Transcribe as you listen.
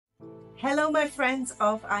Hello, my friends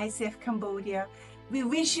of ICF Cambodia. We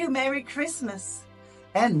wish you Merry Christmas.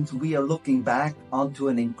 And we are looking back onto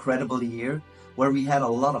an incredible year where we had a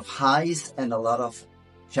lot of highs and a lot of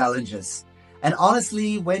challenges. And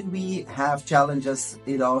honestly, when we have challenges,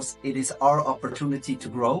 it is our opportunity to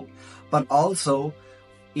grow, but also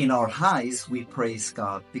in our highs, we praise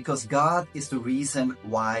God because God is the reason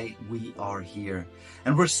why we are here.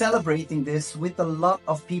 And we're celebrating this with a lot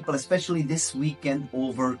of people, especially this weekend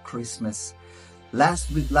over Christmas. Last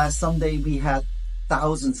Sunday, we had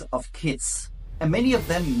thousands of kids, and many of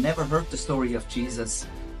them never heard the story of Jesus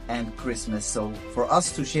and Christmas. So for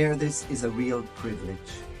us to share this is a real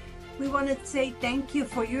privilege. We want to say thank you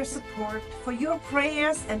for your support, for your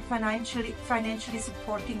prayers, and financially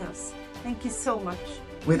supporting us. Thank you so much.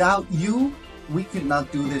 Without you, we could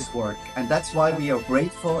not do this work. And that's why we are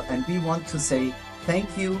grateful, and we want to say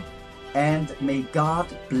thank you, and may God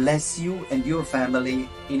bless you and your family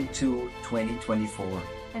into 2024.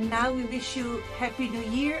 And now we wish you Happy New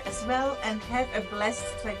Year as well, and have a blessed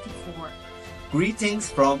 24.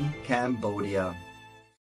 Greetings from Cambodia.